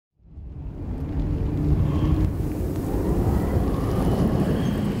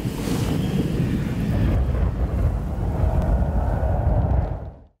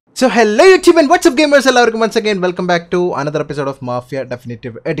So hello YouTube and what's up gamers, എല്ലാവർക്കും once again welcome back to another episode of Mafia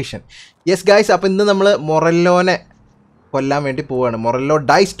Definitive Edition. Yes guys, അപ്പോൾ ഇന്ന് നമ്മൾ മൊറല്ലോനെ കൊല്ലാൻ വേണ്ടി പോവാണ്. മൊറല്ലോ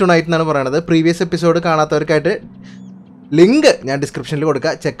ഡൈസ് ടു നൈറ്റ് എന്നാണ് പറയുന്നത്. പ്രീവിയസ് എപ്പിസോഡ് കാണാത്തവർക്കായിട്ട് ലിങ്ക് ഞാൻ ഡിസ്ക്രിപ്ഷനിൽ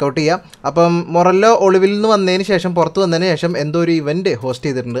കൊടുക്കുക, ചെക്കൗട്ട് ചെയ്യാം. അപ്പം മൊറല്ലോ ഒളിവിൽ നിന്ന് വന്നതിന് ശേഷം പുറത്ത് വന്നതിന് ശേഷം എന്തോ ഒരു ഇവൻറ്റ് ഹോസ്റ്റ്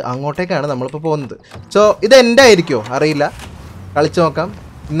ചെയ്തിട്ടുണ്ട്. അങ്ങോട്ടേക്കാണ് നമ്മളിപ്പോൾ പോകുന്നത്. സോ ഇത് എൻ്റെ ആയിരിക്കുമോ അറിയില്ല, കളിച്ച് നോക്കാം.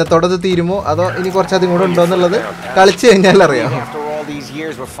 ഇന്നത്തോടെ ഇത് തീരുമോ അതോ ഇനി കുറച്ചധികം കൂടെ ഉണ്ടോ എന്നുള്ളത് കളിച്ച് കഴിഞ്ഞാൽ അറിയാം. These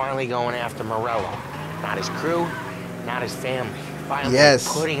years we're finally going after Morello. Not his crew, not his family. Finally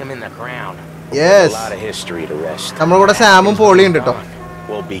putting him in the ground. Yes. A lot of history to rest. നമ്മൾ കൂടെ സാമും പോളിയും ഉണ്ട് ട്ടോ.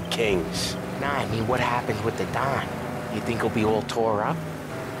 We'll be kings. Nah, I mean what happens with the Don? You think he'll be all tore up?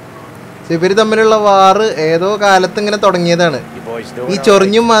 ഇവര് തമ്മിലുള്ള വാറ് ഏതോ കാലത്ത് ഇങ്ങനെ തുടങ്ങിയതാണ്. ഈ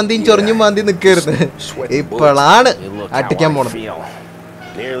ചൊറിഞ്ഞും മാന്തി നിൽക്കരുത്. ഇപ്പോഴാണ് അട്ടിക്കാൻ പോണത്.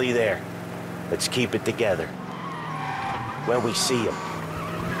 Nearly there. Let's keep it together. When we see him,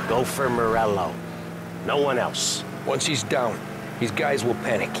 go for Morello. No one else. Once he's down, his guys will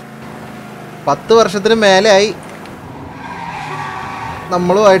panic. 10 വർഷത്തിന് മേലെയായി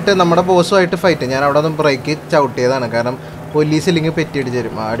നമ്മളുമായിട്ട് നമ്മുടെ ബോസുമായിട്ട് ഫൈറ്റ്. ഞാൻ അവിടെ ഒന്ന് ബ്രേക്ക് ചവിട്ടിയതാണ്, കാരണം പോലീസ് ഇല്ലെങ്കിൽ പെറ്റിയടിച്ച്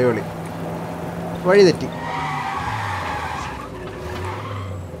തരും. അടിപൊളി, വഴി തെറ്റി.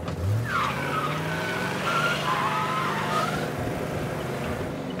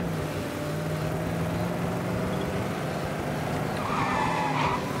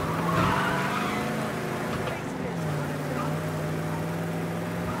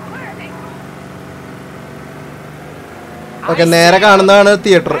 ഓക്കെ, നേരെ കാണുന്നതാണ്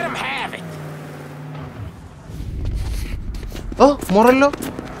തിയേറ്റർ. ഓ മൊറല്ലോ,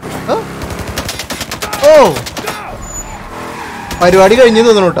 ഓ പരിപാടി കഴിഞ്ഞു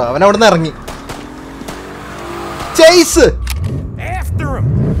തോന്നുന്നു കേട്ടോ. അവൻ അവിടെ നിന്ന് ഇറങ്ങി. Chase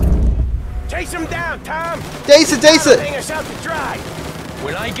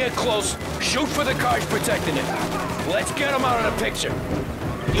When I get close, shoot for the cars protecting it. Let's get them out of the picture.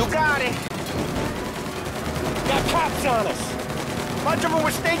 You got it. Got cops on us. Bunch of them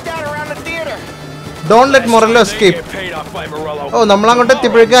were staked out around the theater. Don't let Morello escape. ഓ നമ്മൾ അങ്ങോട്ട്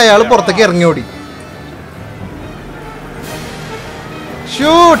എത്തിയപ്പോഴേക്കും അയാൾ പുറത്തേക്ക് ഇറങ്ങി ഓടി.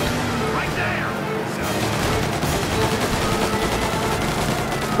 Shoot.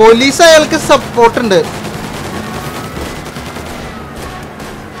 Police അയാൾക്ക് support ഉണ്ട്.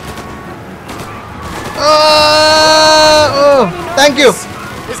 Thank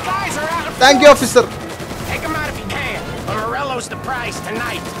you officer. The prize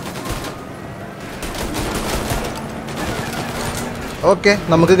tonight. Okay,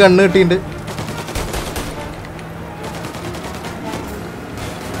 നമുക്ക് ഗണ്ണ് കിട്ടിയിട്ടുണ്ട്.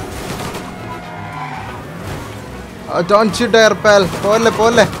 Don't you dare, pal. പോലെ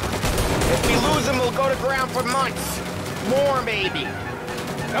If we lose him, we'll go to ground for months. More maybe.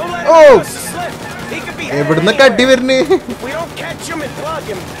 Oh, എവിടുന്ന് കട്ടി വരുന്നേ? We don't catch him and plug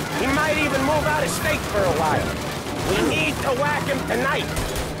him. He might even move out of state for a while. We need to whack him tonight.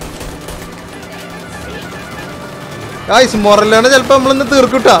 Guys, മൊറല്ലോനെ ചിലപ്പോ നമ്മളിന്ന്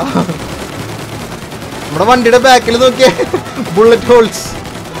തീർക്കൂട്ടാ. നമ്മുടെ വണ്ടിയുടെ ബാക്കിൽ നോക്കിയേ, bullet holes.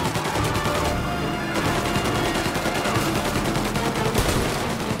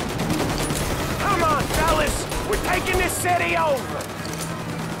 Come on, fellas. We're taking this city over.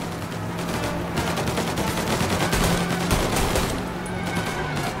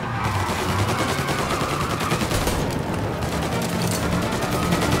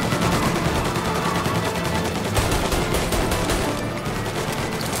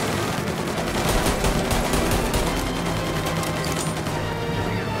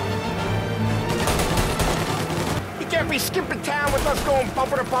 Be skipping town with us going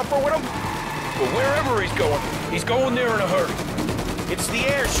bumper to bumper with him. But wherever he's going there in a hurry. It's the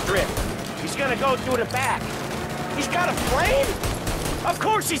airstrip. He's gonna go through the back. He's got a plane? Of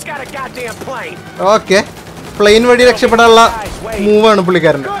course he's got a goddamn plane. Okay. Plane വഴി രക്ഷപ്പെടാനുള്ള മൂവാണ്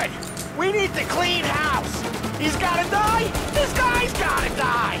പുള്ളിക്കാരൻ. Good. We need to clean house. He's gotta die. This guy's gotta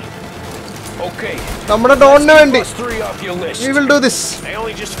die. Okay. നമ്മുടെ ഡോണിന് വേണ്ടി. We will do this. They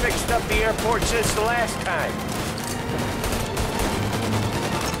only just fixed up the airport since the last time.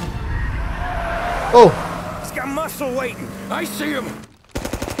 Oh, he's got muscle waiting. I see him.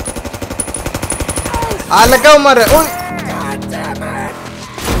 ആലക്കവന്മാരെ. God damn it.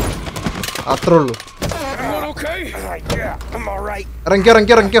 അത്രേ ഉള്ളൂ. Everyone okay? Yeah, I'm all right.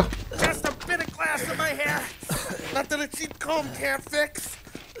 ഇറങ്ങിക്കോ. Just a bit of glass in my hair. Nothing a cheap comb can't fix.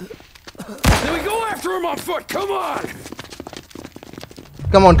 Then we go after him on foot. Come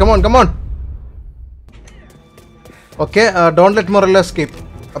on. Okay, don't let Morello escape.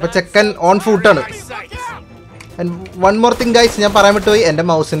 അപ്പോൾ ചെക്കൻ on ഫൂട്ടാണ്. And one more thing guys, ഞാൻ പറയാൻ വിട്ടുപോയി, എൻ്റെ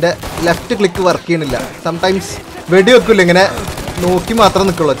മൗസിൻ്റെ left click work ചെയ്യണില്ല. Sometimes വെടി വെക്കില്ല, ഇങ്ങനെ നോക്കി മാത്രം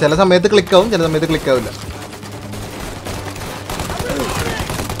നിൽക്കുള്ളൂ. ചില സമയത്ത് ക്ലിക്കാവും, ചില സമയത്ത് ക്ലിക്കാവില്ല.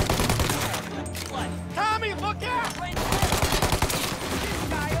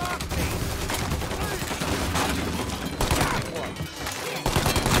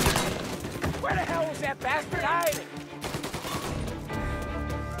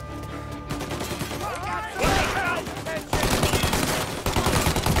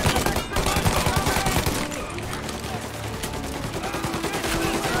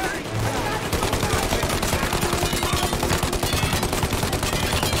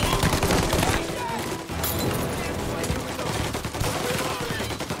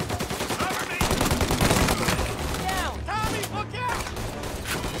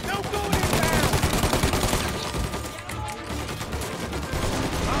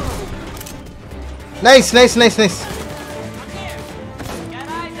 Nice.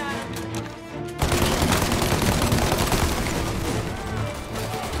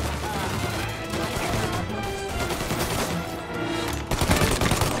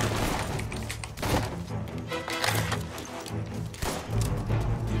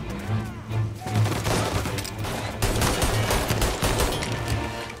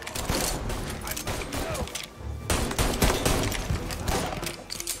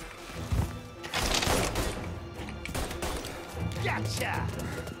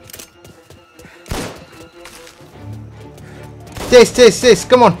 Chase.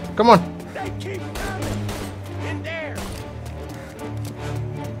 Come on. They keep coming. In there.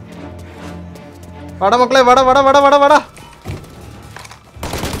 Vada makle, vada.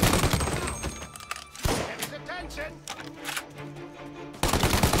 Attention.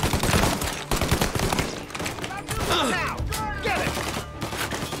 Now, get it.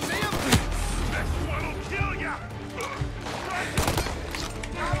 See him? This one'll kill ya.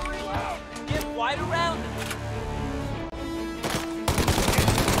 Get wide around.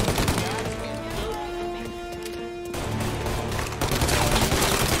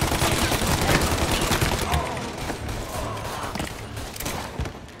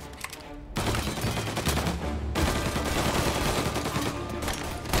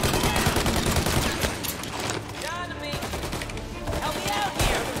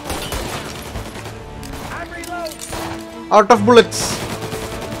 Out of bullets.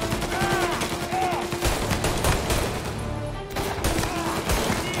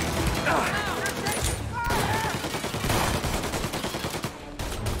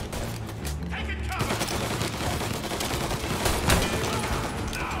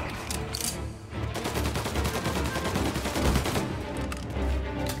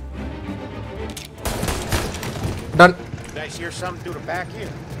 Done. Did I hear something through the back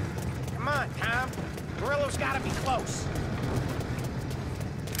here? Come on, Tom. Guerrillo's gotta be close.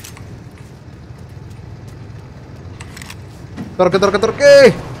 തുറക്ക്.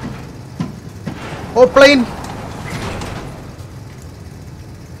 ഓ plain.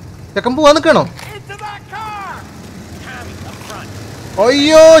 ചെക്കൻ പോവാൻ നിൽക്കണോ? Into that car. Tommy, up front.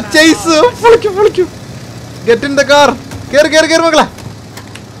 അയ്യോ chase. പൊളിക്കും. Get in the car. കേറ് മക്കളെ.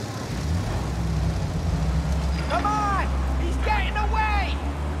 Come on. He's getting away.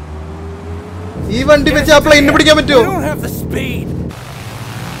 ഈ വണ്ടി വെച്ച് ആ പ്ലെയിനിന് പിടിക്കാൻ പറ്റുമോ? We don't have the speed.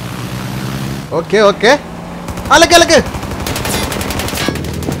 Okay. അലക്ക്.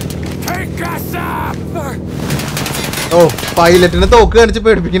 Take us up. ഓ പൈലറ്റിനെ തോക്ക് കാണിച്ച്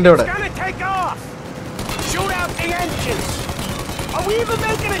പേടിപ്പിക്കണ്ട അവിടെ. It's gonna take off. Shoot out the engines. Are we even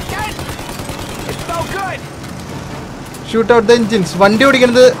making a dent? It's no good. Shoot out the engines. വണ്ടി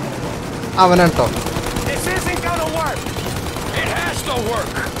ഓടിക്കുന്നത് അവനാണ് ട്ടോ. This isn't gonna work. It has to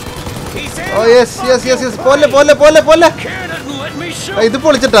work. He's in. Oh yes. പോലെ. Cannon, let me shoot. ഇത്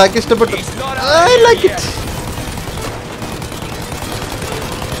പൊളിച്ചിട്ടാ, എനിക്ക് ഇഷ്ടപ്പെട്ടു. He's not I out like yet. it.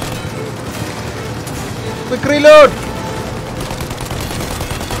 Quick reload.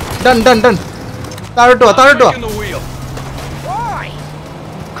 Done. താഴോട്ട് വാ. Taking the wheel. Why?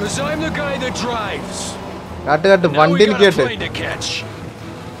 'Cause I'm the guy that drives. Cat Now we വണ്ടി got a കേട്ട്. plane to catch.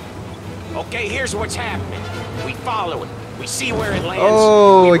 Okay, here's what's happening. We follow it. We see where it lands. Oh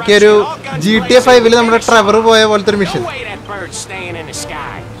We എനിക്ക് ഒരു rush it all guns GTA blazing. 5 നമ്മുടെ Trevor പോയ പോലത്തെ ഒരു mission. No way that bird's staying in the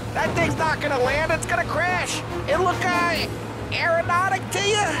sky. That thing's not gonna land. It's gonna crash. It look aeronautic to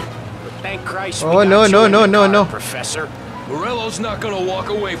you? But thank Christ we Oh, got no, you in the car, no. Professor. Morello's not gonna walk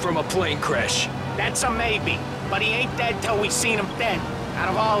away from a plane crash. That's a maybe. But he ain't dead till we seen him dead. Out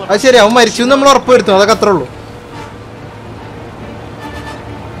of all of അത് us. ശരി, അവൻ മരിച്ചു നമ്മൾ ഉറപ്പ് വരുത്തും, അതൊക്കെ അത്രേ ഉള്ളൂ.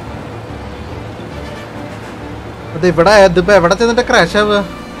 അത് ഇവിടെ ഇതിപ്പോ എവിടെ ചെന്നിട്ട് ക്രാഷ് ആവുക?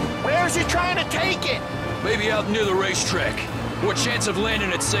 Where's he trying to take it? Maybe out near the racetrack. What chance of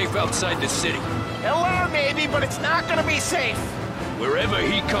landing it safe outside the city? Hello, maybe, but it's not gonna be safe. Wherever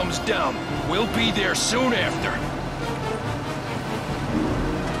he comes down, we'll be there soon after.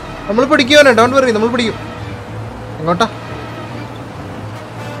 നമ്മൾ പിടിക്കുവാനേ, don't worry, നമ്മൾ പിടിക്കും. എങ്ങോട്ടാ?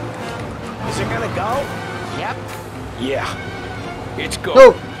 Is it gonna go? Yep. Yeah. It's go. Go.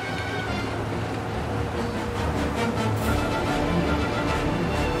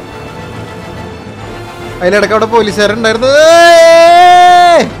 അതിലിടക്ക് അവിടെ പോലീസുകാരുണ്ടായിരുന്നു.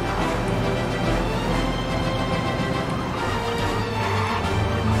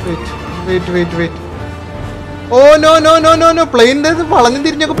 Oh no no no no no! Plane വളഞ്ഞു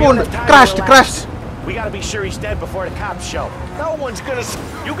തിരിഞ്ഞൊക്കെ പോകുന്നുണ്ട്. Crashed. We gotta be sure he's dead before the cops show. No one's gonna.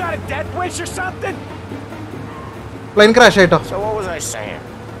 You got a death wish or something? Plane crash ആയിട്ടോ. So what was I saying?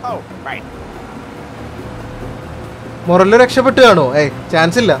 Oh, right. മൊറല്ലോ രക്ഷപ്പെട്ടു കാണോ?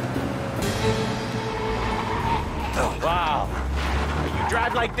 Chance ഇല്ല. Wow. You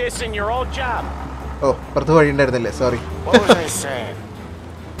drive like this in your old job? ഓ, പുറത്ത് വഴി ഉണ്ടായിരുന്നില്ലേ? Sorry. What was I saying?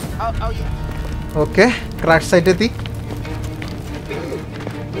 Oh yeah. Okay, crash site എത്തി.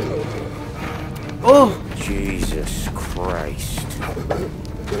 ഓ Jesus Christ.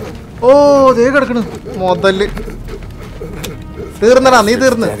 ഓ, ദേ കിടക്കണു മുതല്. തീർന്നടാ, നീ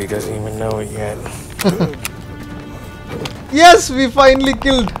തീർന്ന്. He doesn't even know it yet. Yes, we finally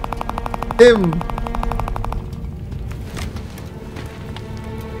killed him.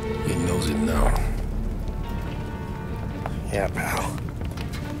 He knows it now. Yeah, pal.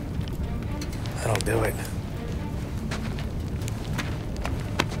 That'll do it.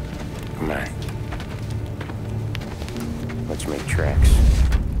 Come on. Let's make tracks.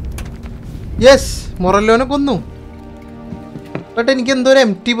 Yes, മൊറല്ലോനെ കൊന്നു. But എനിക്ക് എന്തോ ഒരു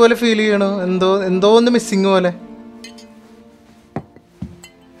empty പോലെ feel ചെയ്യണു. എന്തോ ഒന്ന് മിസ്സിങ് പോലെ.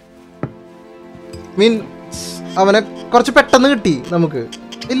 അവനെ കുറച്ച് പെട്ടെന്ന് കിട്ടി. നമുക്ക്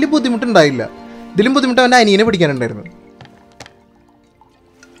വലിയ ബുദ്ധിമുട്ടുണ്ടായില്ല. ഇതിലും ബുദ്ധിമുട്ട് അവൻ്റെ അനിയനെ പിടിക്കാനുണ്ടായിരുന്നു.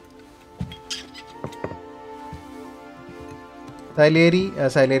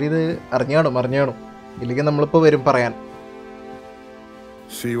 സൈലേരി ഇത് അറിഞ്ഞാണും ഇല്ലെങ്കിൽ നമ്മളിപ്പോൾ വരും പറയാൻ.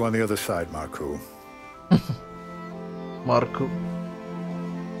 See you on the other side, Marku. Mark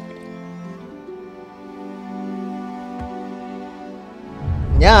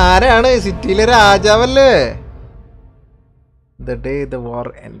ഞാൻ ആരാണ്? സിറ്റിയിലെ രാജാവല്ലേ? The day the war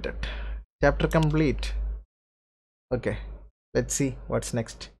ended. Chapter complete. Okay, let's see what's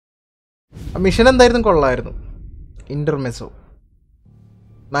next. Mission എന്തായിരുന്നു? കൊള്ളായിരുന്നു. ഇന്റർമെസോ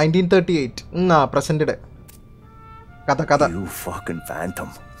 1938. പ്രസന്റ് കഥ. You fucking phantom.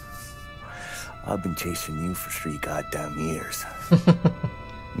 I've been chasing you for 3 goddamn years.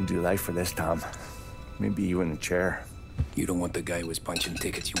 You do life for this, Tom. Maybe you in a chair. You don't want the guy who was punching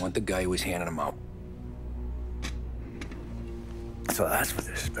tickets. You want the guy who was handing them out. So that's what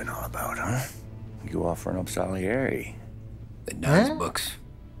this has been all about, huh? You offering up Salieri? The Don's books.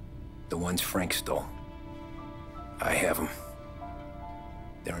 The ones Frank stole. I have them.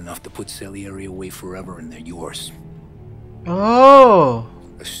 They're enough to put Salieri away forever, and they're yours. Oh.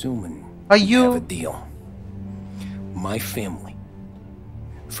 Assuming Are you have a deal. My family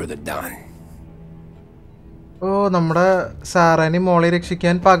for the Don. നമ്മുടെ സാറാനെ മോളെ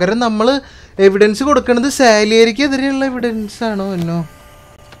രക്ഷിക്കാൻ പകരം നമ്മൾ evidence കൊടുക്കുന്നത് സാലിയരിക്കെതിരെയുള്ള evidence ആണോ എന്നോ?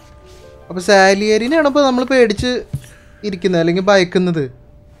 അപ്പോൾ സാലിയരിനെയാണോ ഇപ്പോൾ നമ്മൾ പേടിച്ച് ഇരിക്കുന്നത് അല്ലെങ്കിൽ ഭയക്കുന്നത്?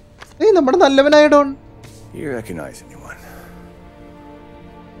 നമ്മുടെ നല്ലവനായ Don. You recognize anyone?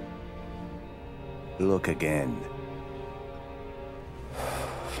 Look again.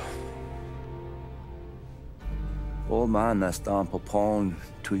 Old man, that's Don Popone,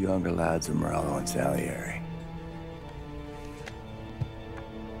 2 younger lads of Morello and Salieri.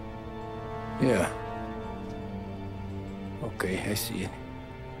 Yeah. Okay, I see it.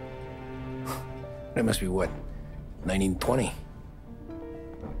 That must be what? 1920?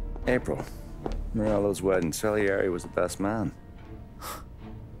 April. Morello's wedding. Salieri was the best man.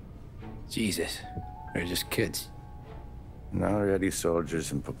 Jesus. They're just kids. Now already soldiers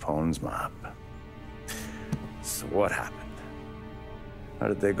in Popone's mob. So what happened? How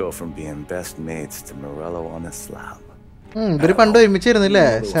did they go from being best mates to Morello on a slab? ഇവര് പണ്ട് ഒരുമിച്ചിരുന്നില്ലേ?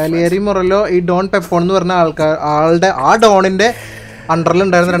 സാലിയറി മൊറല്ലോ ഈ Don പെപ്പോൺ എന്ന് പറഞ്ഞ ആളുടെ ആ ഡോണിന്റെ അണ്ടറിൽ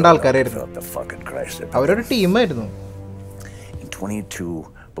ഉണ്ടായിരുന്ന 2 ആൾക്കാരായിരുന്നു. അവരൊരു ടീമായിരുന്നു. In 22,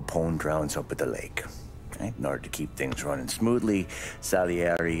 Popone drowns up at the lake. Right? In order to keep things running smoothly,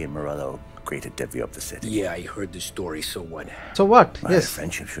 Salieri and Morello agreed to divvy up the city. Yeah, I heard the story. So what? So what? Yes.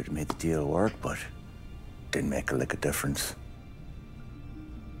 Friendship should have made the deal work, but didn't make a lick of difference.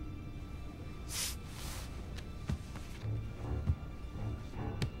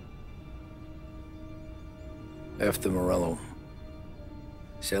 After Morello,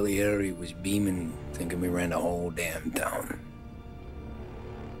 Salieri was beaming, thinking we ran the whole damn town.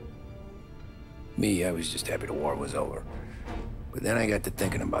 Me, I was just happy the war was over. But then I got to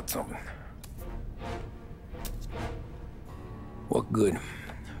thinking about something. What good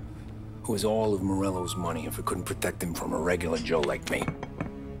was all of Morello's money if it couldn't protect him from a regular Joe like me?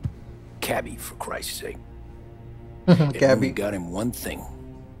 Cabby, for Christ's sake. It only got him one thing.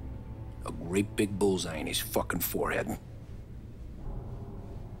 A great big bullseye in his fucking forehead.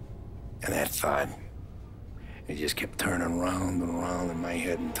 And that thought, it just kept turning round and round in my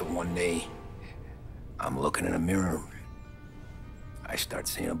head until one day, I'm looking in a mirror. I start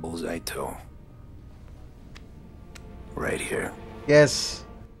seeing a bullseye too. Right here. Yes.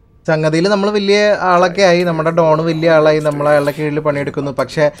 സംഗതിയിൽ നമ്മൾ വലിയ ആളൊക്കെ ആയി, നമ്മുടെ done വലിയ ആളായി, നമ്മൾ അയാളുടെ കീഴിൽ പണിയെടുക്കുന്നു.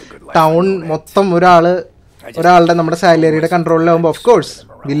 പക്ഷേ ടൗൺ മൊത്തം ഒരാളുടെ നമ്മുടെ സാലിയറിയുടെ കൺട്രോളിലാവുമ്പോൾ ഓഫ് കോഴ്സ്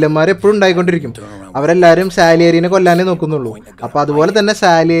വില്ലന്മാർ എപ്പോഴും ഉണ്ടായിക്കൊണ്ടിരിക്കും. അവരെല്ലാവരും സാലിയറിനെ കൊല്ലാനേ നോക്കുന്നുള്ളൂ. അപ്പോൾ അതുപോലെ തന്നെ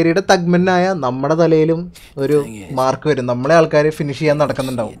സാലിയറിയുടെ തഗ്മനായ നമ്മുടെ തലയിലും ഒരു മാർക്ക് വരും. നമ്മളെ ആൾക്കാർ ഫിനിഷ് ചെയ്യാൻ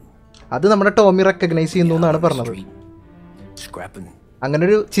നടക്കുന്നുണ്ടാവും. അത് നമ്മുടെ ടോമി റെക്കഗ്നൈസ് ചെയ്യുന്നു എന്നാണ് പറഞ്ഞത്. അങ്ങനെ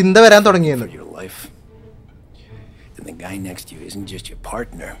ഒരു ചിന്ത വരാൻ തുടങ്ങിയെന്ന്. The guy next to you isn't just your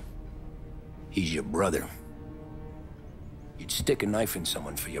partner, he's your brother. You'd stick a knife in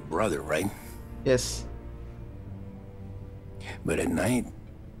someone for your brother, right? Yes. But at night,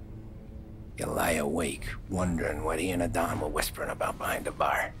 you lie awake, wondering what he and Adam were whispering about behind the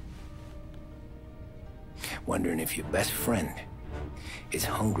bar. Wondering if your best friend is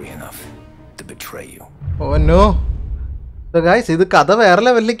hungry enough to betray you. Oh no. So guys, ഇത് കഥ വേറെ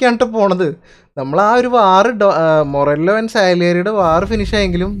ലെവലിലേക്കാണ് പോണത്. നമ്മൾ ആ ഒരു വാർ മൊറെല്ലോ and സാലിയറിയുടെ war finish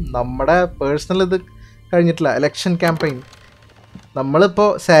ആയെങ്കിലും നമ്മുടെ personal ഇത് കഴിഞ്ഞിട്ടില്ല. ഇലക്ഷൻ ക്യാമ്പയിൻ നമ്മളിപ്പോൾ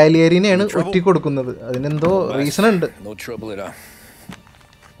സാലിയറിനെയാണ് ഒറ്റി കൊടുക്കുന്നത്. അതിനെന്തോ റീസൺ ഉണ്ട്.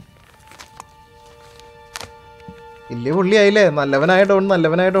 വലിയ പുള്ളിയായില്ലേ, നല്ലവനായ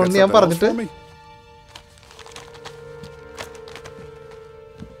ഡോൺ ഞാൻ പറഞ്ഞിട്ട്.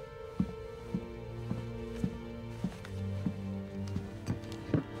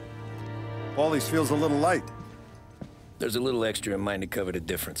 Paulies feels a little light. There's a little extra in mine to cover the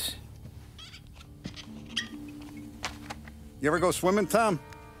difference. You ever go swimming, Tom?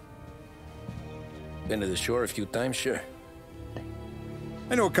 Been to the shore a few times, sure.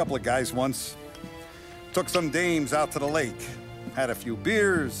 I knew a couple of guys once. Took some dames out to the lake. Had a few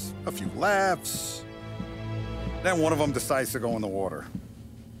beers, a few laughs. Then one of them decides to go in the water.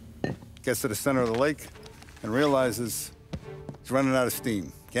 Gets to the center of the lake and realizes he's running out of steam.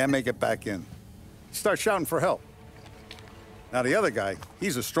 Can't make it back in. He starts shouting for help. Now the other guy,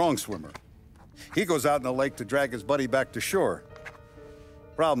 he's a strong swimmer. He goes out in the lake to drag his buddy back to shore.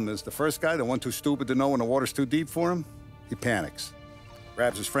 Problem is, the first guy, the one too stupid to know when the water's too deep for him, he panics.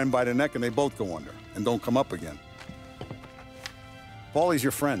 Grabs his friend by the neck and they both go under and don't come up again. Paulie's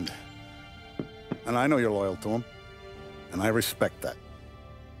your friend. And I know you're loyal to him. And I respect that.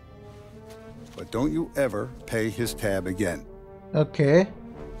 But don't you ever pay his tab again. Okay.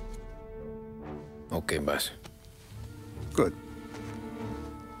 Okay, boss. Good.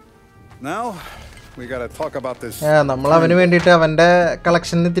 Now, we gotta talk about this. നമ്മൾ അവന് വേണ്ടിയിട്ട് അവന്റെ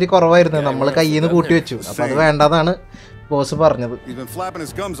collection ഇത്തിരി കുറവായിരുന്നു, നമ്മൾ കയ്യിൽ നിന്ന് കൂട്ടി വെച്ചു. അപ്പൊ അത് വേണ്ടതാണ് ബോസ് പറഞ്ഞത്. He's been flapping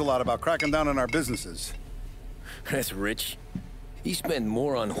his gums a lot about cracking down on our businesses. That's rich. He spent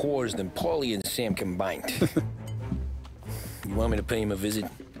more on whores than Paulie and Sam combined. You want me to pay him a visit?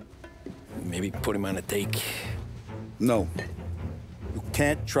 Maybe put him on a take? No. You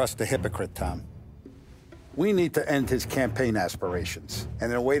can't trust a hypocrite, Tom. We need to end his campaign aspirations, and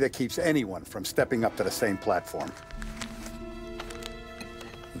in a way that keeps anyone from stepping up to the same platform.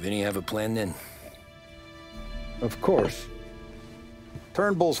 Vinny have a plan then? Of course.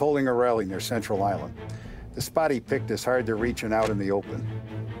 Turnbull's holding a rally near Central Island. The spot he picked is hard to reach and out in the open.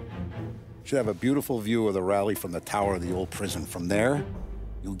 Should have a beautiful view of the rally from the tower of the old prison. From there,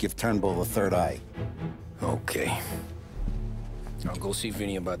 you'll give Turnbull the third eye. Okay. I'll go see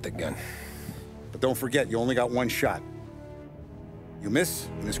Vinny about the gun. But don't forget, you only got one shot. You miss,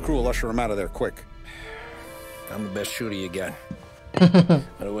 and his crew will usher him out of there quick. I'm the best shooter you got.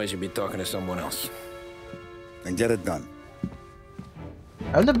 Otherwise, you'll be talking to someone else. Then get it done.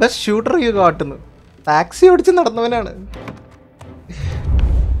 I'm the best shooter you got. Taxi ഓടിച്ച് നടന്നവനാണ്.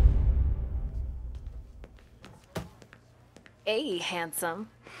 Hey, handsome.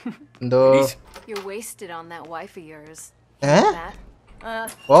 എന്തോ You're wasted on that wife of yours.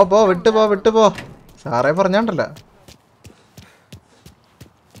 വിട്ടുപോ സാറേ പറഞ്ഞാണ്ടല്ല.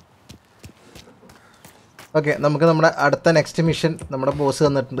 Okay, നമുക്ക് നമ്മുടെ അടുത്ത next mission നമ്മുടെ boss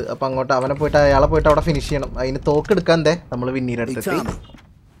തന്നിട്ടുണ്ട്. അപ്പം അങ്ങോട്ട് അയാളെ പോയിട്ട് അവിടെ ഫിനിഷ് ചെയ്യണം. അതിന് തോക്കെടുക്കാൻ നമ്മൾ വിന്നീടെ അടുത്തെത്തി.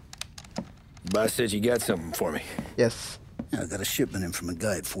 Boss said you got something for me. Yes. Yeah, I got a shipment in from a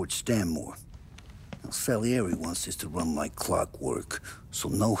guy at Fort Stanmore. Now, Salieri wants this to run like clockwork, so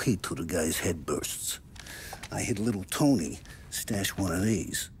no heat till the guy's head bursts. I hit little Tony, stash one of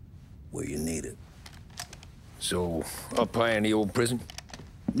these where you need it. So, up high in the old prison?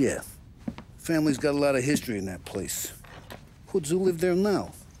 Yeah. Family's got a lot of history in that place. Hoods who live there now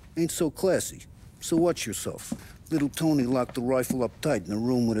ain't so classy. So watch yourself. Little Tony locked the rifle up tight in a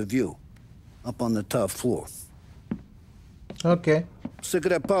room with a view. Up on the top floor. Okay. Sick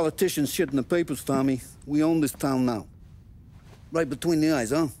of that politician shit in the papers, Tommy. We own this town now. Right between the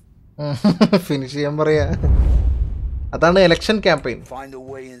eyes, huh? Finish ചെയ്യാൻ പറയാ. അതാണ് election campaign. Find a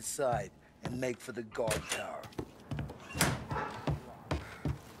way inside and make for the guard tower.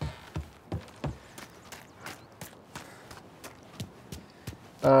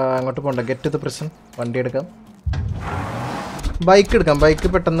 അങ്ങോട്ട് പോണ്ട. Get to the prison. വണ്ടി എടുക്കാം. Bike എടുക്കാം. Bike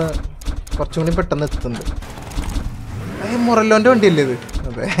പെട്ടെന്ന് കുറച്ചും കൂടി പെട്ടെന്ന് എത്തുന്നുണ്ട്. മൊറല്ലോൻ്റെ വണ്ടിയല്ലേ ഇത്?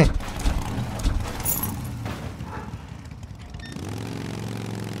 അതെ.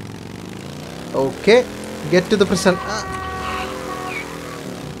 Okay, get to the prison.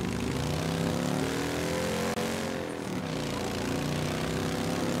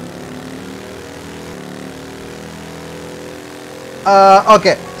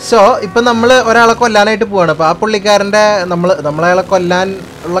 Okay, so ഇപ്പം നമ്മൾ ഒരാളെ കൊല്ലാനായിട്ട് പോവാണ്. അപ്പോൾ ആ പുള്ളിക്കാരൻ്റെ നമ്മളയാളെ കൊല്ലാൻ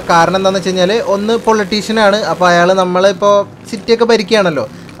ഉള്ള കാരണം എന്താണെന്ന് വെച്ച് കഴിഞ്ഞാൽ, ഒന്ന് പൊളിറ്റീഷ്യനാണ്. അപ്പോൾ അയാൾ നമ്മളിപ്പോൾ സിറ്റിയൊക്കെ ഭരിക്കുകയാണല്ലോ.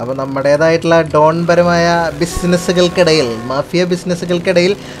 അപ്പോൾ നമ്മുടേതായിട്ടുള്ള ഡോൺപരമായ ബിസിനസ്സുകൾക്കിടയിൽ, മാഫിയ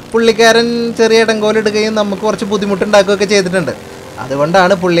ബിസിനസ്സുകൾക്കിടയിൽ പുള്ളിക്കാരൻ ചെറിയ ഇടങ്കോലിടുകയും നമുക്ക് കുറച്ച് ബുദ്ധിമുട്ടുണ്ടാക്കുകയൊക്കെ ചെയ്തിട്ടുണ്ട്.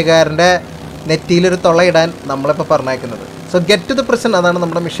 അതുകൊണ്ടാണ് പുള്ളിക്കാരൻ്റെ നെറ്റിയിലൊരു തുളയിടാൻ നമ്മളിപ്പോൾ പറഞ്ഞേക്കുന്നത്. So get to the prison, അതാണ്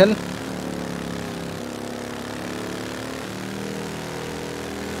നമ്മുടെ മിഷൻ.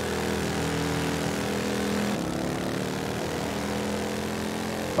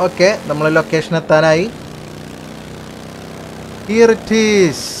 ഓക്കെ, നമ്മൾ location എത്താനായി. Here it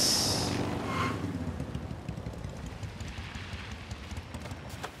is.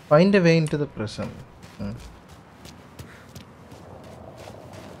 Find a way into the prison.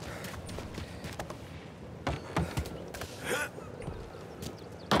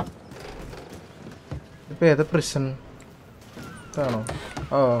 ഇപ്പൊ ഏത് prison ആണോ?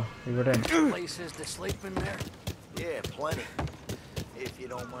 ഓ, ഇവിടെ. Places to sleep in there? Yeah, plenty. If you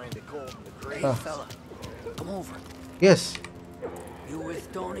don't mind the cold and the gray. Hey, fella, come over. Yes. You with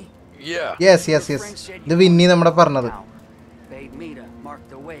Tony? Yeah. Yes. ഇത് Winnie നമ്മുടെ പറഞ്ഞത്. Paid me to mark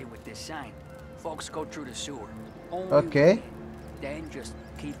the way with this sign. Folks go through the sewer. Okay. Then just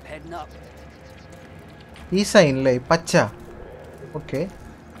keep heading up. ഈ സൈനില്ലേ പച്ച. Okay.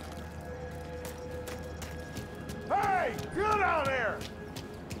 Hey, get out there!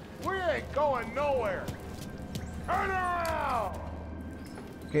 We ain't going nowhere. Turn around.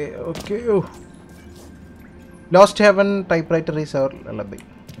 Okay. Lost Heaven typewriter is our lullaby.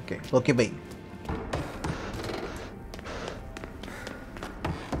 Okay, bye.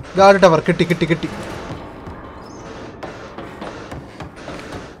 Guard tower, kitty.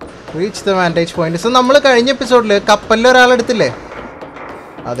 Reach the vantage point. So, നമ്മൾ കഴിഞ്ഞ എപ്പിസോഡിൽ കപ്പലിൽ ഒരാളെടുത്തില്ലേ,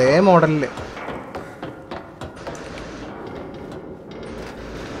 അതേ മോഡലിൽ.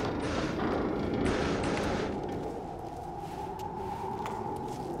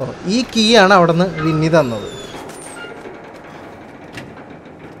 ഈ key ആണ് അവിടെ നിന്ന് വിന്നി തന്നത്.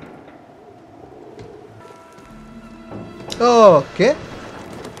 ഓക്കെ.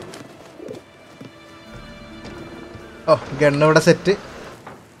 ഓ, ഗണ്ണ് ഇവിടെ സെറ്റ്.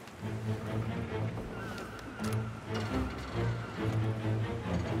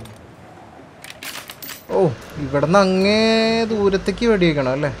 ഓ, ഇവിടുന്ന് അങ്ങേ ദൂരത്തേക്ക്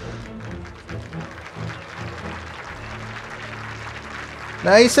വെടിവെക്കണം അല്ലേ?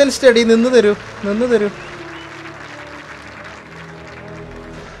 Nice and study. നിന്ന് തരൂ.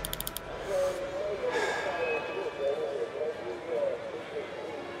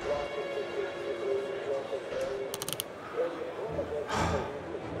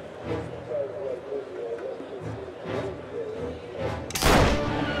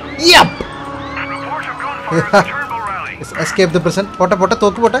 Escape the prison. പോട്ടെ,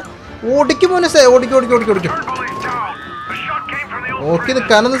 തോക്ക് പോട്ടെ. ഓടിക്കും മോനെ, ഓടിക്കും. നോക്കി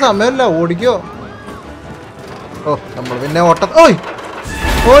നിൽക്കാനൊന്നും സമയമല്ല, ഓടിക്കോ. ഓ, നമ്മൾ പിന്നെ ഓയ്,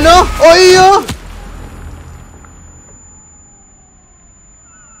 ഓനോ, ഓയ്യോ.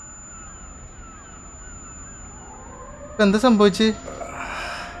 എന്താ സംഭവിച്ച്?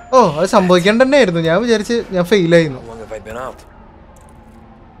 ഓ, അത് സംഭവിക്കേണ്ട തന്നെ ആയിരുന്നു. ഞാൻ വിചാരിച്ച് ഞാൻ ഫെയിലായിരുന്നു.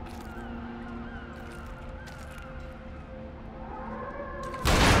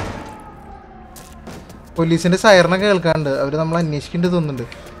 പോലീസിന്റെ സൈറനൊക്കെ കേൾക്കാറുണ്ട്. അവർ നമ്മൾ അന്വേഷിക്കേണ്ടി തോന്നുന്നുണ്ട്.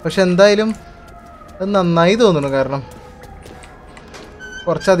 പക്ഷെ എന്തായാലും അത് നന്നായി തോന്നുന്നു കാരണം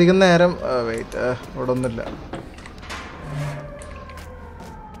കുറച്ചധികം നേരം വെയിറ്റ് ഇവിടെ ഒന്നുമില്ല.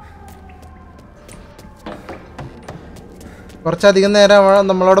 കുറച്ചധികം നേരം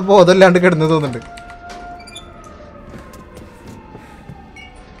നമ്മളവിടെ ബോധമില്ലാണ്ട് കിടന്നു തോന്നുന്നുണ്ട്.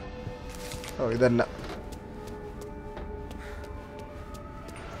 ഓ ഇതല്ല.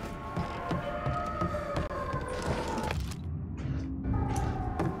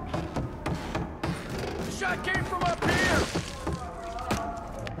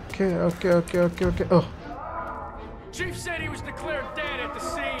 Okay. Oh. Chief said he was declared dead at the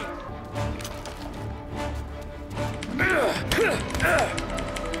scene.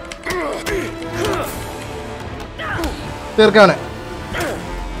 തീർക്കാണ്.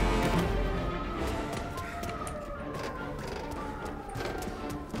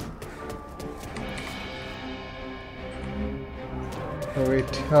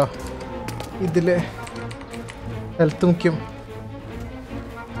 Wait. ഇതിലെ ഹെൽത്ത് മുഖ്യം.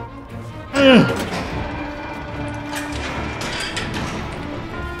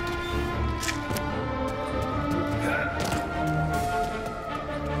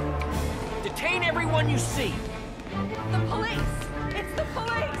 Detain everyone you see. The police! It's the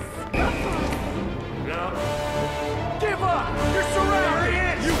police! No. Give up! You're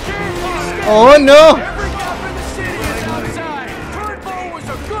surrounded! You can't fight! Oh no! Every cop in the city is outside! Turnbull was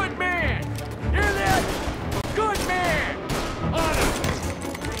a good man! Hear that? Good man! Honest!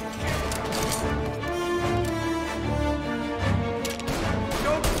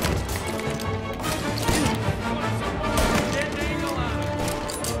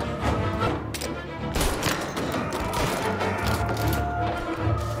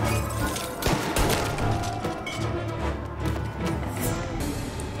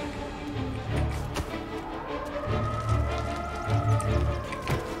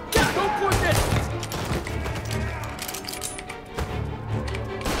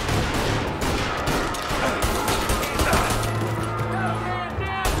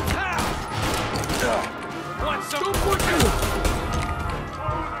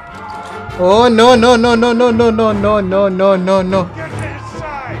 Oh no. Get this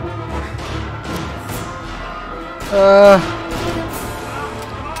side!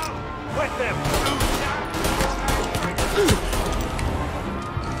 Let them!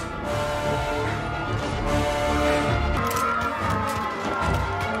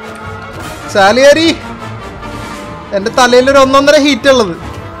 സാലിയാരി എന്റെ തലയിൽ ഒരു 1.5 heat ഉള്ളത്.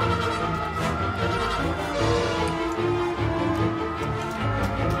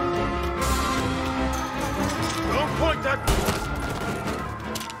 Don't point that!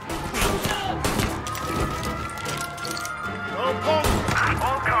 Don't point!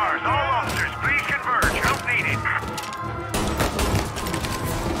 All cars, all officers, please converge. Help needed.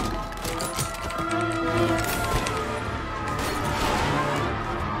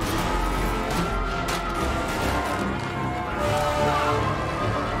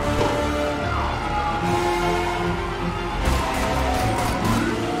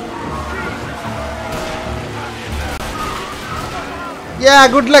 Yeah,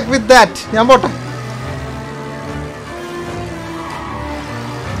 good luck with that. ഞാൻ പോട്ടെ.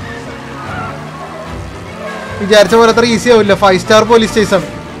 വിചാരിച്ച പോലെ അത്ര easy ആവില്ല. 5 സ്റ്റാർ പോലീസ് സ്റ്റേഷൻ.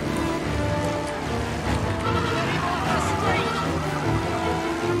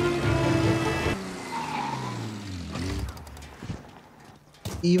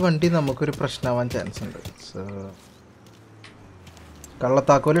 ഈ വണ്ടി നമുക്കൊരു പ്രശ്നമാവാൻ ചാൻസ് ഉണ്ട്.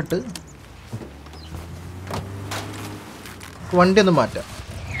 കള്ളത്താക്കോലിട്ട് വണ്ടി ഒന്ന് മാറ്റാം.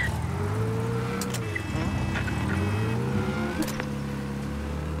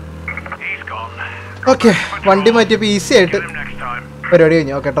 ഓക്കെ, വണ്ടി മാറ്റിയപ്പോൾ ഈസി ആയിട്ട് പരിപാടി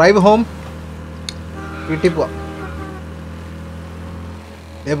കഴിഞ്ഞു. Okay, drive home. വീട്ടിൽ പോവാം.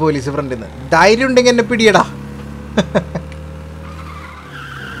 ഏ പോലീസ് ഫ്രണ്ടിൽ നിന്ന് ധൈര്യം ഉണ്ടെങ്കിൽ എന്നെ പിടിയടാ.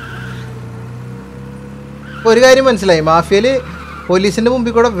 ഒരു കാര്യം മനസ്സിലായി, മാഫിയയിൽ പോലീസിൻ്റെ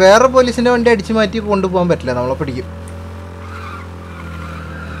മുമ്പിൽ കൂടെ വേറെ പോലീസിൻ്റെ വണ്ടി അടിച്ചു മാറ്റി കൊണ്ടുപോകാൻ പറ്റില്ല, നമ്മളെ പിടിക്കും.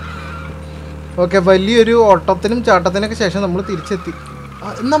 ഓക്കെ, വലിയൊരു ഓട്ടത്തിനും ചാട്ടത്തിനൊക്കെ ശേഷം നമ്മൾ തിരിച്ചെത്തി.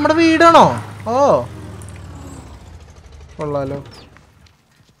 നമ്മുടെ വീടാണോ? ഓ കൊള്ളാലോ.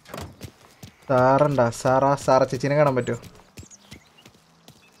 സാറുണ്ടാ? സാറ ചേച്ചീനെ കാണാൻ പറ്റുമോ?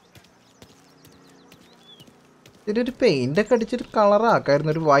 ഇതിനൊരു പെയിൻ്റൊക്കെ അടിച്ചൊരു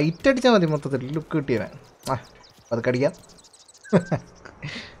കളറാക്കായിരുന്നു. ഒരു വൈറ്റ് അടിച്ചാൽ മതി, മൊത്തത്തിൽ ലുക്ക് കിട്ടിയനെ. അതൊക്കെ അടിക്കാം.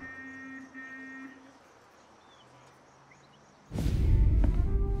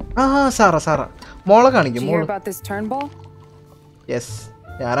 സാറ മോളെ കാണിക്കും. യെസ്,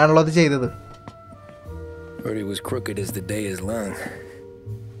 ഞാനാണല്ലോ അത് ചെയ്തത്. Heard he was crooked as the day is long.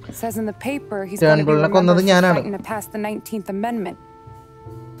 It says in the paper he's going to be remembered for fighting to pass the 19th Amendment.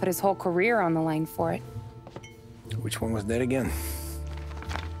 Put his whole career on the line for it. Which one was that again?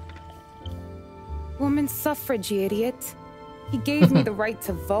 Women's suffrage, you idiot. He gave me the right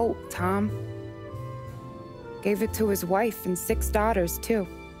to vote, Tom. Gave it to his wife and 6 daughters, too.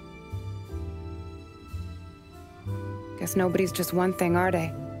 Guess nobody's just one thing, are they?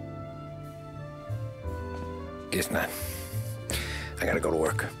 Guess not. I gotta go to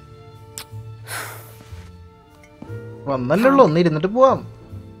work.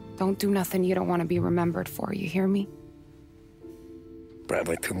 Don't do nothing you don't want to be remembered for, you hear me?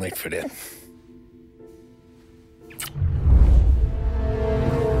 Probably too late for that.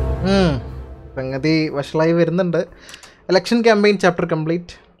 സംഗതി വഷളായി വരുന്നുണ്ട്. Election campaign chapter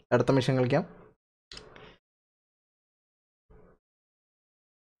complete. അടുത്ത mission കളിക്കാം.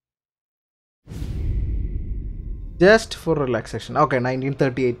 Just for relaxation. Okay,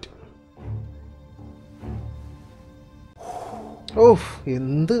 1938. Oh,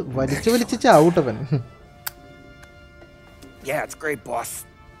 എന്ത് വലിച്ചു ചാവൂട്ടവൻ. Yeah, it's great, boss.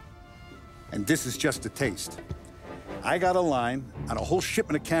 And this is just a taste. I got a line on a whole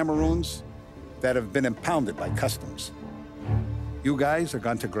shipment of Cameroons that have been impounded by customs. You guys are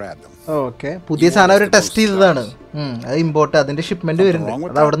going to grab them. Okay. പുതിയ സാധനം അവർ test ചെയ്തതാണ്. അത് import അതിന്റെ shipment വരുന്നുണ്ട്.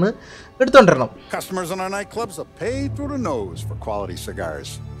 അത് അവിടുന്ന് എടുത്തോണ്ടിരണം. Customers in our nightclubs are paid through the nose for quality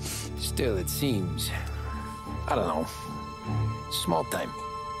cigars. Still, it seems, I don't know, small time.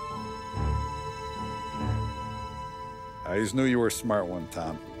 I just knew you were a smart one,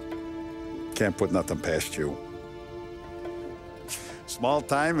 Tom. Can't put nothing past you. Small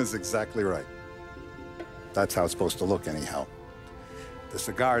time is exactly right. That's how it's supposed to look anyhow. The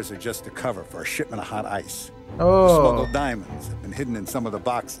cigars are just a cover for a shipment of hot ice. Oh. The smuggled diamonds have been hidden in some of the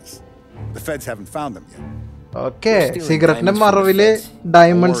boxes. The feds haven't found them yet. Okay. Cigarette marvile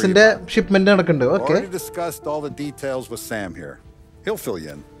diamonds inde shipment nadakkundu. Okay. Already discussed all the details with Sam here. He'll fill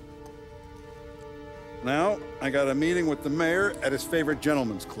you in. Now, I got a meeting with the mayor at his favorite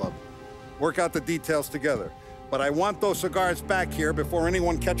gentleman's club. Work out the details together. But I want those cigars back here before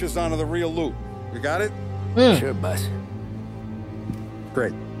anyone catches on to the real loot. You got it? Sure, boss.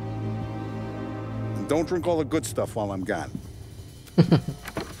 Great. And don't drink all the good stuff while I'm gone.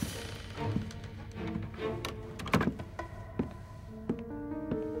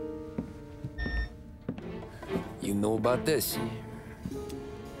 You know about this?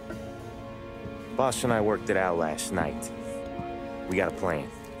 Boss and I worked it out last night. We got a plan.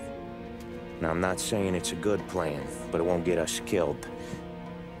 Now, I'm not saying it's a good plan, but it won't get us killed.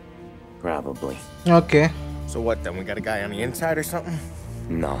 Probably. Okay. So what then? We got a guy on the inside or something?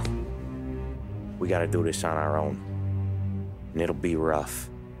 No. We gotta do this on our own. And it'll be rough.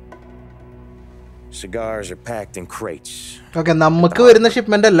 Cigars are packed in crates. Okay, നമുക്ക് വരുന്ന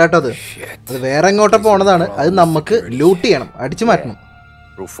shipment അല്ല കേട്ടോ അത്. അത് വേറെ എങ്ങോട്ടാ പോണതാണ്. അത് നമുക്ക് ലൂട്ട് ചെയ്യണം, അടിച്ചു മാറ്റണം.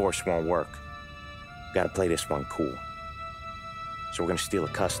 Brute force won't work. Gotta play this one cool. So we're gonna steal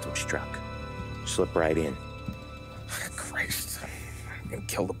a customs truck. Slip right in. Christ. I'm gonna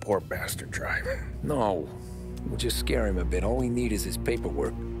kill the poor bastard driver. No. We'll just scare him a bit. All we need is his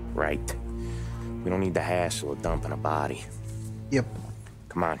paperwork. Right. We don't need the hassle of dumping a body. Yep.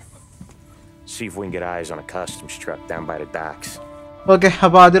 Come on. See if we can get eyes on a customs truck down by the docks. Okay,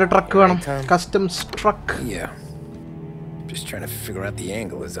 അപ്പോൾ ആദ്യം ഒരു truck വേണം. Customs truck. Yeah. Just trying to figure out the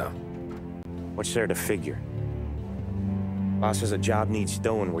angle is up. What's there to figure? Boss says a job needs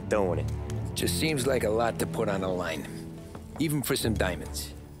doing, we're doing it. Just seems like a lot to put on the line. Even for some diamonds.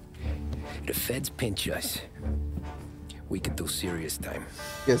 The feds pinch us. We could do serious time.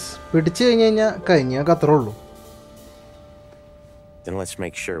 Yes. പിടിച്ചു കഴിഞ്ഞാൽ അത്രേ ഉള്ളൂ. Then let's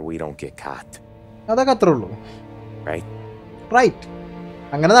make sure we don't get caught. അതൊക്കെ അത്രേ ഉള്ളൂ. Right? Right.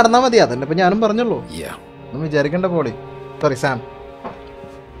 അങ്ങനെ നടന്നാൽ മതി. അതല്ലേ ഇപ്പൊ ഞാനും പറഞ്ഞുള്ളൂ. Yeah. ഒന്നും വിചാരിക്കണ്ട poly. Sorry Sam.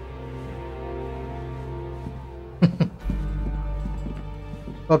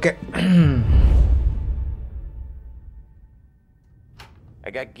 Okay. I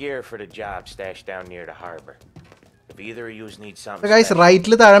got gear for the job stashed down near the harbor. If either of you need something. Guys,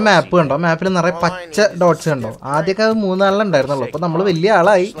 റൈറ്റിൽ താഴെ മാപ്പ് കണ്ടോ? മാപ്പിൽ നിറയെ പച്ച ഡോട്ട്സ് കണ്ടോ? ആദ്യമൊക്കെ അത് 3 ആളുണ്ടായിരുന്നുള്ളൂ. അപ്പോൾ നമ്മൾ വലിയ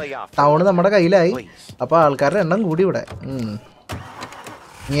ആളായി, ടൗൺ നമ്മുടെ കയ്യിലായി. അപ്പോൾ ആൾക്കാരുടെ എണ്ണം കൂടി ഇവിടെ.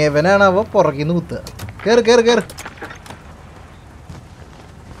 എവനാണ് അവ പുറകിന്ന് കുത്തുക. കേറ് കേറ് കേറ്.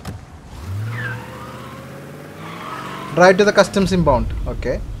 Drive to the customs impound.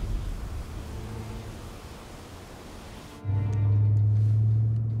 Okay.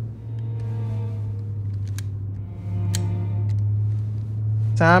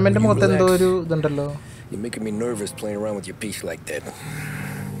 Sam and Mothendoro. You're making me nervous playing around with your piece like that.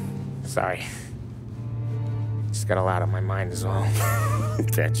 Sorry. Just Got a lot on my mind is all.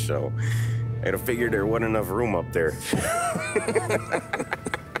 That's so. I'd have figured there wasn't enough room up there.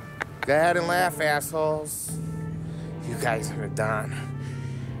 Go ahead and laugh, assholes. You guys are done.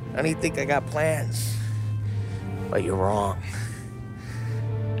 I don't think I got plans. But you're wrong.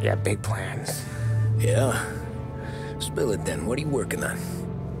 I got big plans. Yeah? Spill it then. What are you working on?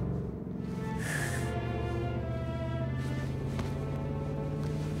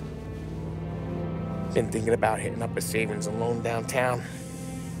 Been thinking about hitting up a savings and loan downtown.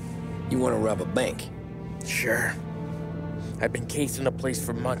 You want to rob a bank? Sure. I've been casing the place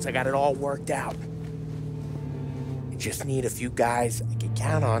for months. I got it all worked out. I just need a few guys I can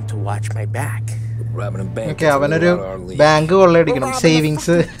count on to watch my back. Robbing a bank. Okay, അവനൊരു bank കൊള്ളയടിക്കണം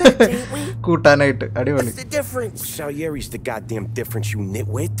savings കൂട്ടാനായിട്ട് അടിപൊളി. What's the difference? Salieri's the goddamn difference, you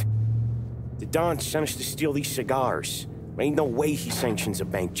nitwit. The Don sent us to steal these cigars. Ain't no way he sanctions a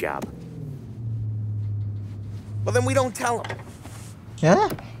bank job. Well, then we don't tell him. Yeah?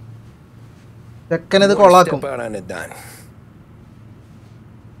 ചെക്കനത് കൊള്ളാക്കും. Step out on the Don.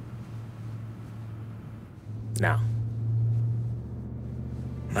 No.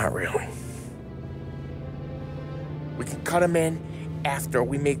 Not really. We can cut him in after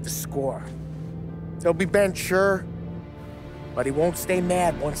we make the score. He'll be bent, sure, but he won't stay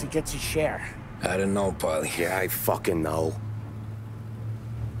mad once he gets his share. I don't know, Polly. Yeah, I fucking know.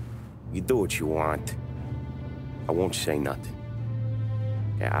 You do what you want. I won't say nothing.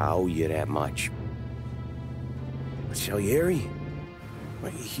 Yeah, I owe you that much. But Salieri,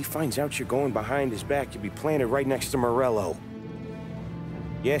 he finds out you're going behind his back. You'll be planted right next to Morello.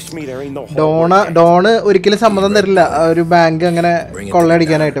 Yes, me, there ain't no done ഒരിക്കലും സമ്മതം തരില്ല ഒരു bank അങ്ങനെ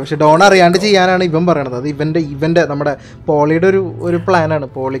കൊള്ളയടിക്കാനായിട്ട്. പക്ഷെ Don അറിയാണ്ട് ചെയ്യാനാണ് ഇവൻ പറയണത്. അത് ഇവന്റെ നമ്മുടെ പോളിയുടെ ഒരു പ്ലാനാണ്.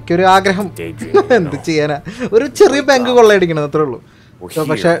 പോളിക്ക് ഒരു ആഗ്രഹം എന്ത് ചെയ്യാനാ, ഒരു ചെറിയ ബാങ്ക് കൊള്ളയടിക്കണം, അത്രേ ഉള്ളൂ.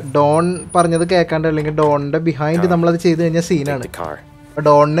 പക്ഷെ ഡോൺ പറഞ്ഞത് കേൾക്കാണ്ട് അല്ലെങ്കിൽ ഡോണിന്റെ ബിഹൈൻഡ് നമ്മളത് ചെയ്ത് കഴിഞ്ഞാൽ സീനാണ്.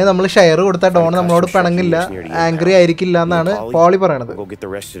 ഡോണിന് നമ്മൾ ഷെയർ കൊടുത്താൽ ഡോൺ നമ്മളോട് പിണങ്ങില്ല, ആംഗ്രി ആയിരിക്കില്ല എന്നാണ് പോളി പറയണത്.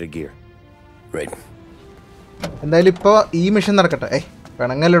 എന്തായാലും ഇപ്പൊ ഈ മിഷൻ നടക്കട്ടെ.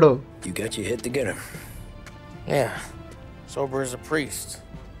 പിണങ്ങല്ലടോ. You got your head together. Yeah, sober as a priest.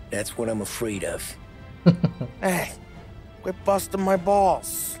 That's what I'm afraid of. Hey, quit busting my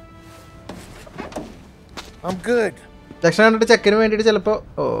balls. I'm good. ദക്ഷിണ കണ്ടിട്ട് ചെക്കന് വേണ്ടിയിട്ട് ചിലപ്പോൾ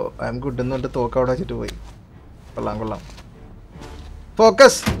ഓ ഐ എം ഗുഡ് എന്ന് പറഞ്ഞിട്ട് തോക്ക് അവിടെ വെച്ചിട്ട് പോയി. കൊള്ളാം.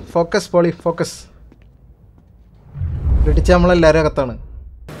 Focus poly, focus. പിടിച്ച നമ്മളെല്ലാവരും അകത്താണ്.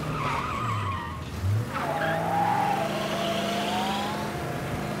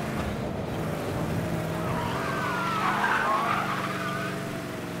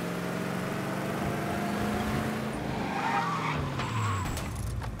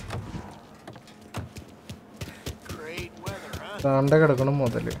 താണ്ട കിടക്കണം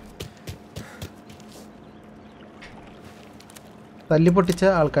മുതല്. തല്ലി പൊട്ടിച്ച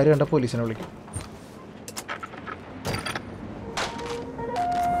ആൾക്കാർ കണ്ട പോലീസിനെ വിളിക്കും.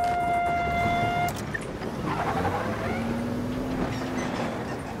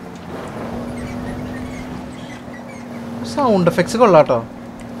 Sound effects കൊള്ളാട്ടോ.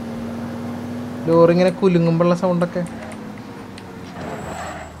 ലോറിങ്ങനെ കുലുങ്ങുമ്പോഴുള്ള സൗണ്ടൊക്കെ.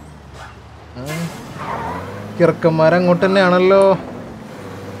 കിറക്കന്മാരങ്ങോട്ട് തന്നെയാണല്ലോ.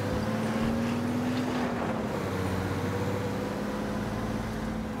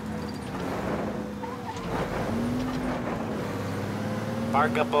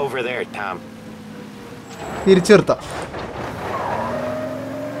 Park up over there, Tom. തിരിച്ചു നിർത്താം.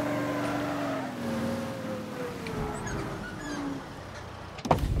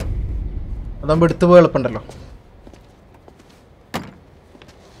 അതാകുമ്പോൾ എടുത്തു പോയി എളുപ്പമുണ്ടല്ലോ.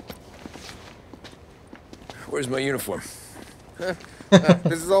 Where's my uniform?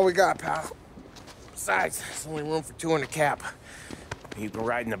 This is all we got, pal. Besides, there's only room for 2 in the cab. You can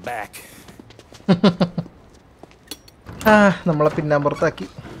ride in the back. നമ്മളെ പിന്നാമ്പുറത്താക്കി.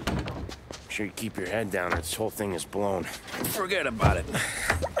 Make sure you keep your head down or this whole thing is blown. Forget about it.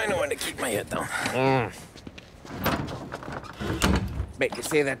 I know when to keep my head down. Bet you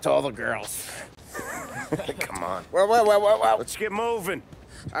say that to all the girls. Come on. Well. Let's get moving.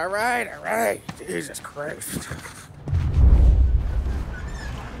 All right. Jesus Christ.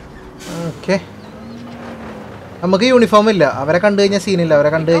 Okay, നമുക്ക് uniform ഇല്ല. അവരെ കണ്ടു കഴിഞ്ഞാൽ സീനില്ല. അവരെ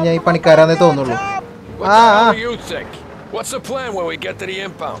കണ്ടു കഴിഞ്ഞാൽ ഈ പണിക്കാരാന്നേ തോന്നുള്ളൂ. What's the plan when we get to the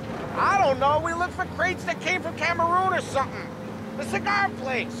impound? I don't know. We look for crates that came from Cameroon or something. The cigar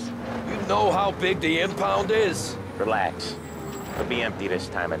place. You know how big the impound is? Relax. It'll be empty this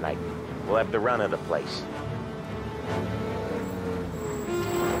time of night. We'll have the run of the place.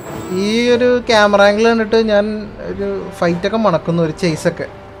 ഈ ഒരു camera angle കണ്ടിട്ട് ഞാൻ ഒരു ഫൈറ്റൊക്കെ മണക്കുന്നു, ഒരു ചേസൊക്കെ.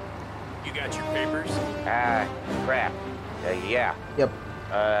 Yeah. Yep.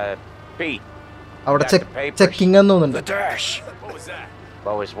 Pete. അവിടെ got the papers? Checking എന്ന് തോന്നുന്നുണ്ട്. The dash. What was that?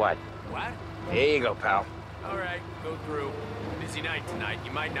 What was what? What? Here you go, pal. All right, go through. Busy night tonight.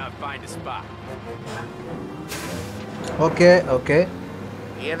 You might not find a spot. Okay, okay.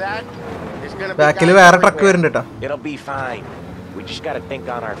 Hear that? There's gonna be ബാക്കിൽ guys വേറെ truck everywhere. വരുന്നുണ്ട് കേട്ടോ. It'll be fine. We just gotta think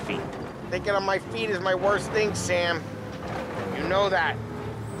on our feet. Thinking on my feet is my worst thing, Sam. You know that.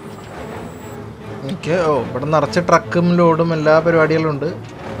 Okay. ഓ, ഇവിടെ നിറച്ച് ട്രക്കും ലോഡും എല്ലാ പരിപാടികളും ഉണ്ട്.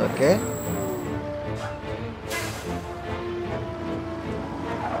 Okay.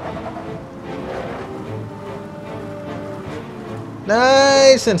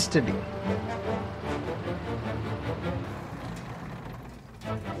 Nice and steady.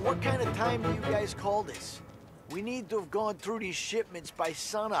 What kind of time do you guys call this? We need to have gone through these shipments by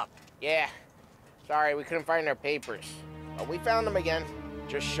sunup. Yeah. Sorry, we couldn't find our papers. But we found them again.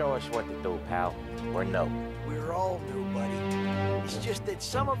 Just show us what to do, pal. We're new. We're all new, buddy. It's just that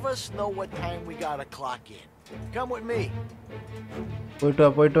some of us know what time we gotta clock in. Come with me.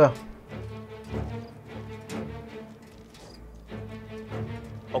 പോയിട്ട് വാ.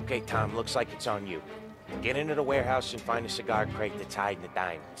 Okay, Tom, looks like it's on you. Get into the warehouse and find a cigar crate that's hiding the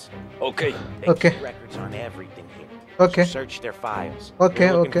diamonds. Okay. They Okay. keep records on everything here. Okay. So search their files. Okay,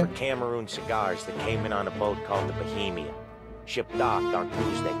 We're looking okay. for Cameroon cigars that came in on a boat called the Bohemia. Shipped docked on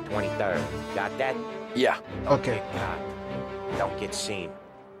Tuesday, 23rd. Got that? Yeah. Don't Okay. get caught. Don't get seen.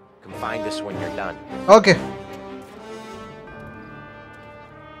 Come find us when you're done. Okay.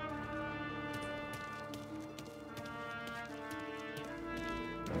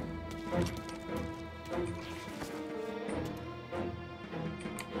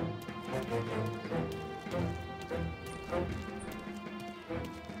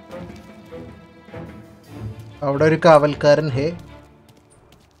 അവിടെ ഒരു കാവൽക്കാരൻ ഹേ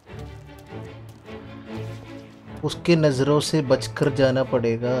उसके नजरों से बचकर जाना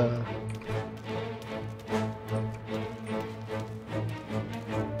पड़ेगा.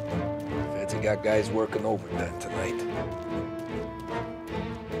 Fancy got guys working overtime tonight.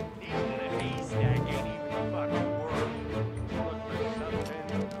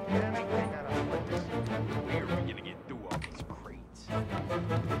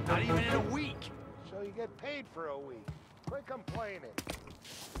 Not even in a week. So you get paid for a week. Quit complaining.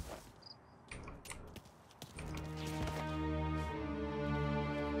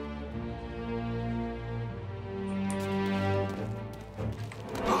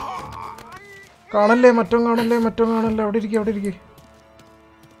 കാണല്ലേ മറ്റും കാണല്ലേ അവിടെ ഇരിക്കെ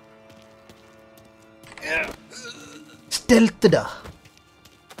സ്റ്റെൽത്ത്ഡാ.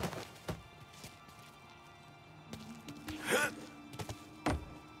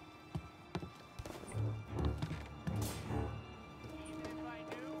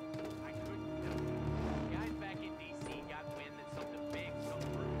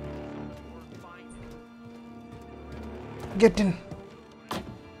 Get in.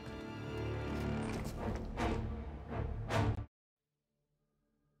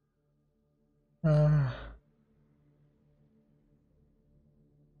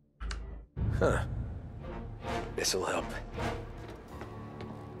 Huh. This'll help.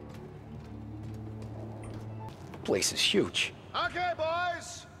 Place is huge. Okay, boys.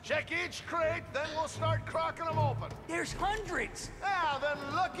 Check each crate, then we'll start cracking them open. There's hundreds. Ah, then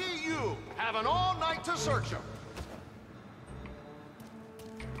lucky you. Having all night to search them.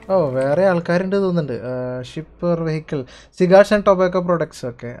 ഓ, വേറെ ആൾക്കാരുണ്ട് തോന്നുന്നുണ്ട്. Ship or vehicle, സിഗാർസ് and tobacco products.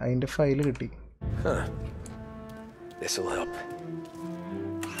 Okay, അതിൻ്റെ file കിട്ടി.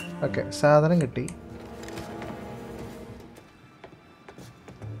 Okay, സാധനം കിട്ടി.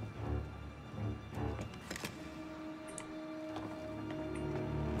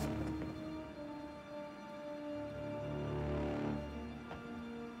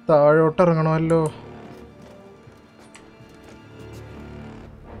 താഴോട്ട് ഇറങ്ങണമല്ലോ.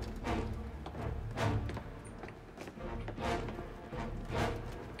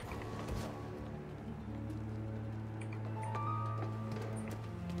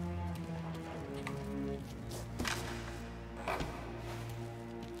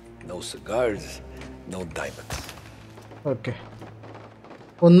 No cigars, no diamonds. Okay,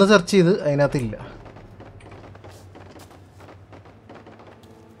 ഒന്ന് search ചെയ്ത് അതിനകത്തില്ല.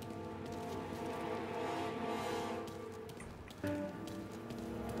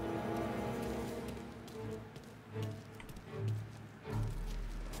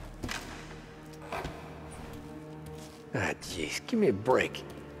 Ah, jeez, give me a break.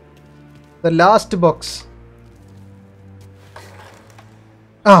 The last box.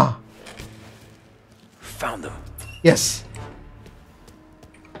 Ah. Found them. Yes.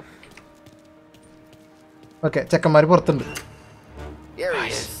 Okay, ചെക്കന്മാർ പുറത്തുണ്ട്. There he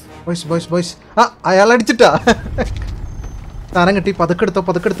is. Boys. അയാൾ അടിച്ചിട്ടാ. താരം കിട്ടി.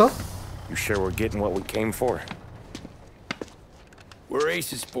 പതുക്കെടുത്തോ. You sure we're getting what we came for? We're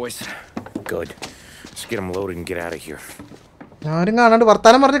aces, boys. Good. Let's get them loaded and get out of here. ഞാനും കാണാണ്ട്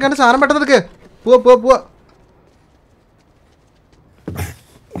വർത്താനം പറഞ്ഞിട്ട് സാധനം പെട്ടെന്ന് എടുക്ക്. പോവാ.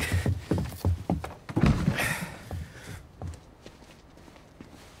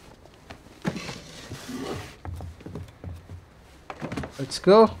 Let's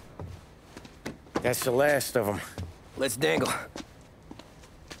go. That's the last of them. Let's dangle.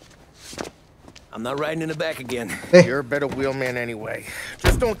 I'm not riding in the back again. Hey. You're a better wheelman anyway.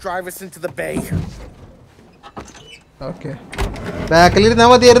 Just don't drive us into the bay. Okay. ബാക്കിലിരുന്നാ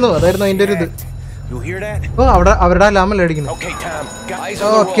മതിയായിരുന്നു. അതായിരുന്നു അതിന്റെ ഒരു ഇത്. You hear that? അവരുടെ അലാമല്ല അടിക്കുന്നത്. Okay, Tom. Eyes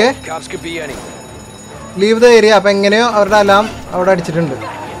on the road. Cops could be any. Leave the area. അപ്പൊ എങ്ങനെയോ അവരുടെ അലാം അവിടെ അടിച്ചിട്ടുണ്ട്.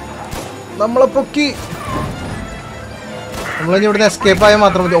 നമ്മളെ പൊക്കി. നമ്മളിനി ഇവിടുന്ന് എസ്കേപ്പ് ആയാൽ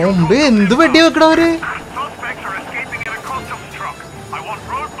മാത്രം മതി. മുമ്പ് എന്ത് വെടി വെക്കണവര്?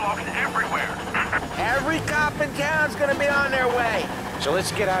 Every cop in town's gonna be on their way. So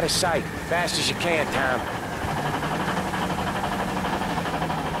let's get out of sight. Fast as you can, Tom.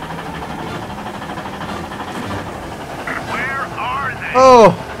 Where are they? Oh.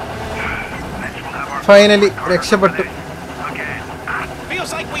 Finally, രക്ഷപ്പെട്ടു.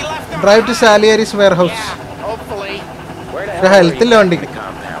 Feels like we left our Drive to Salieri's warehouse. Hopefully. Health ഇല്ല വണ്ടിക്ക്.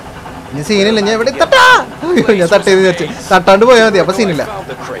 ഇനി സീനില്ല. ഞാൻ ഇവിടെ തട്ടാ. ഞാൻ തട്ടേന്ന് വിചാരിച്ചു. തട്ടാണ്ട് പോയാൽ മതി. അപ്പൊ സീനില്ല.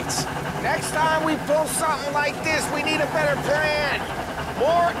 Next time we pull something like this, we need a better plan.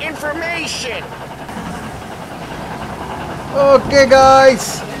 More information. Okay, guys.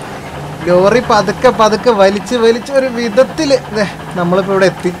 Lorry പതുക്കെ വലിച്ച് ഒരു വിധത്തില് നമ്മളിപ്പോ ഇവിടെ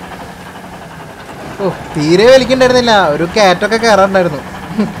എത്തി. തീരെ വലിക്കണ്ടായിരുന്നില്ല. ഒരു കാറ്റൊക്കെ കയറാറുണ്ടായിരുന്നു.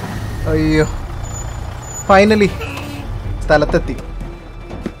 അയ്യോ, ഫൈനലി സ്ഥലത്തെത്തി.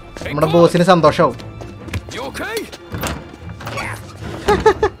 നമ്മുടെ ബോസിന് സന്തോഷാവും.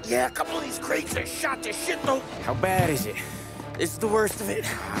 Yeah, a couple of these crates are shot to shit though. How bad is it? It's the worst of it.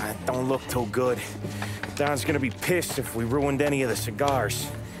 Don't look too good. Don's gonna be pissed if we ruined any of the cigars.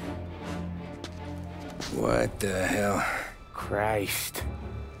 What the hell? Christ.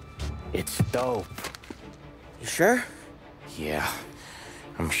 It's dope. You sure? Yeah,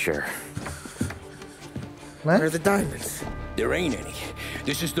 I'm sure. Where are the diamonds? There ain't any.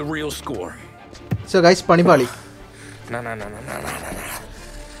 This is the real score. So guys, പണി പാളി. No.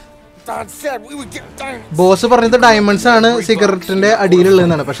 Don said we would get diamonds. Boss പറഞ്ഞത് diamonds ആണ് സിഗരറ്റിന്റെ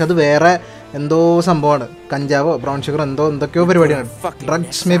അടിയിലുള്ളതെന്നാണ്. പക്ഷെ അത് വേറെ എന്തോ സംഭവമാണ്. കഞ്ചാവോ brown sugar എന്തൊക്കെയോ പരിപാടിയാണ്.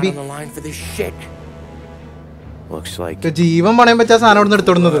 Drugs may be. ജീവൻ പണയം വെച്ചാൽ സാധനം അവിടെ നിന്ന്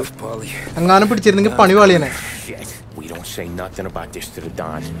എടുത്തോടുന്നത്. അങ്ങാനും പിടിച്ചിരുന്നെങ്കിൽ പണി പാളിയനെ. We don't say nothing about this to the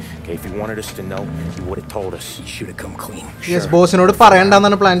Don. Okay, if he wanted us to know, he would have told us. He should have come clean. Yes, ബോസിനോട്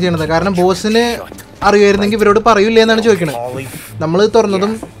പറയണ്ടെന്നാണ് plan ചെയ്യുന്നത്. കാരണം ബോസിന് അറിയായിരുന്നെങ്കിൽ ഇവരോട് പറയൂലേ എന്നാണ് ചോദിക്കണത്. നമ്മൾ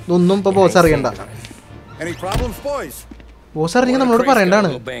തുറന്നതും ഒന്നും ഇപ്പൊ ബോസ് അറിയണ്ട. ബോസ് അറിഞ്ഞെങ്കിൽ നമ്മളോട്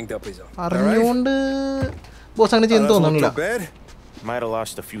പറയണ്ടാണ്. അറിഞ്ഞുകൊണ്ട് ബോസ് അങ്ങനെ ചെയ്യുന്നു തോന്നുന്നില്ല. Might have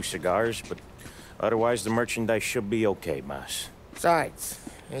lost a few cigars, but otherwise the merchandise should be okay, boss. Besides,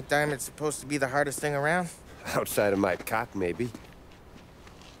 ain't diamonds supposed to be the hardest thing around? Outside of my cock, maybe.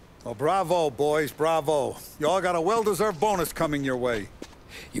 Well, bravo, boys, bravo. You all got a well-deserved bonus coming your way.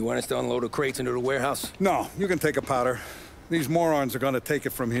 You want us to unload the crates into the warehouse? No, you can take a powder. These morons are going to take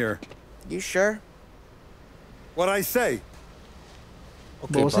it from here. You sure? What I say?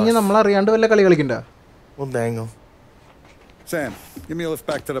 Okay, boss. നമ്മൾ അറിയാണ്ട് വല്ല കളി കളിക്കണ്ട. We'll dangle. Sam, give me a lift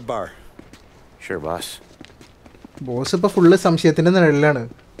back to the bar. Sure, boss. Boss ഇപ്പൊ full സംശയത്തിന്റെ നിഴലിലാണ്.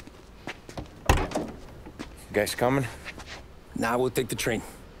 Guys coming? Now we'll take the train.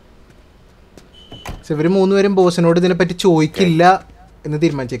 ഇവര് മൂന്നുപേരും ബോസിനോട് ഇതിനെപ്പറ്റി ചോദിക്കില്ല എന്ന്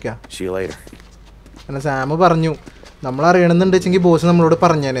തീരുമാനിച്ചേക്കാം. See you later. കാരണം സാം പറഞ്ഞു നമ്മൾ അറിയണമെന്നുണ്ട് വെച്ചെങ്കിൽ ബോസ് നമ്മളോട്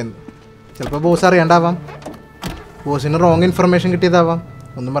പറഞ്ഞേനെന്ന്. ചിലപ്പോൾ ബോസ് അറിയാണ്ടാവാം, ബോസിന് റോങ് ഇൻഫർമേഷൻ കിട്ടിയതാവാം,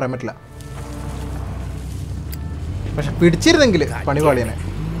 ഒന്നും പറയാൻ പറ്റില്ല. പക്ഷെ പിടിച്ചിരുന്നെങ്കിൽ പണി പാളിയനെ.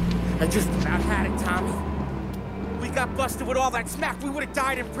 I just about had it, Tommy. We got busted with all that smack. We would have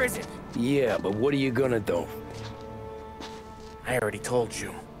died in prison. Yeah, but what are you gonna do? I already told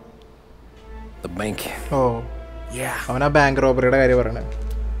you. The bank. Oh. Yeah. അവനാ bank റോബറിയുടെ കാര്യം പറയണേ.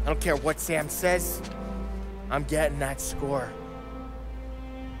 I don't care what Sam says. I'm getting that score.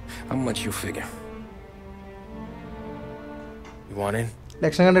 How much you figure? You want in?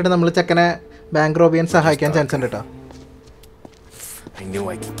 ലക്ഷം കണ്ടിട്ട് നമ്മൾ ചെക്കനെ bank റോബിയാൻ സഹായിക്കാൻ chance ഉണ്ട് കേട്ടോ. I knew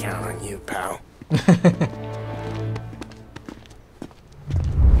I could count on you, pal.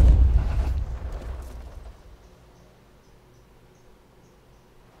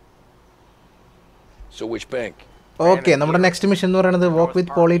 So which bank? Okay, നമ്മുടെ next mission എന്ന് പറയുന്നത് വാക്ക്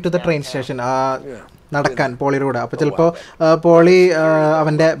വിത്ത് poly to the train station. നടക്കാൻ പോളി റോഡ്. അപ്പോൾ ചിലപ്പോൾ പോളി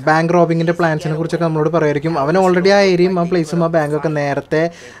അവൻ്റെ ബാങ്ക് റോബിങ്ങിൻ്റെ പ്ലാൻസിനെ കുറിച്ചൊക്കെ നമ്മളോട് പറയുമായിരിക്കും. അവൻ ഓൾറെഡി ആ ഏരിയയും ആ പ്ലേസും ആ ബാങ്കൊക്കെ നേരത്തെ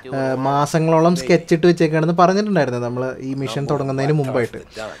മാസങ്ങളോളം സ്കെച്ച് ഇട്ട് വെച്ചേക്കാണെന്ന് പറഞ്ഞിട്ടുണ്ടായിരുന്നു നമ്മൾ ഈ മിഷൻ തുടങ്ങുന്നതിന് മുമ്പായിട്ട്.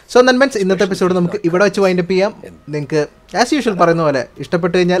 സോ ദെൻ മീൻസ് ഇന്നത്തെ എപ്പിസോഡ് നമുക്ക് ഇവിടെ വെച്ച് വൈൻഡപ്പ് ചെയ്യാം. നിങ്ങൾക്ക് ആസ് യൂഷ്വൽ പറയുന്ന പോലെ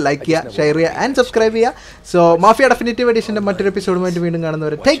ഇഷ്ടപ്പെട്ട് കഴിഞ്ഞാൽ ലൈക്ക് ചെയ്യുക, ഷെയർ ചെയ്യുക ആൻഡ് സബ്സ്ക്രൈബ് ചെയ്യുക. സോ മാഫിയ ഡെഫിനിറ്റീവ് എഡിഷൻ്റെ മറ്റൊരു എപ്പിസോഡുമായിട്ട് വീണ്ടും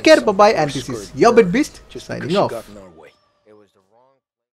കാണുന്നവരെ take care, by and this is your big beast signing off.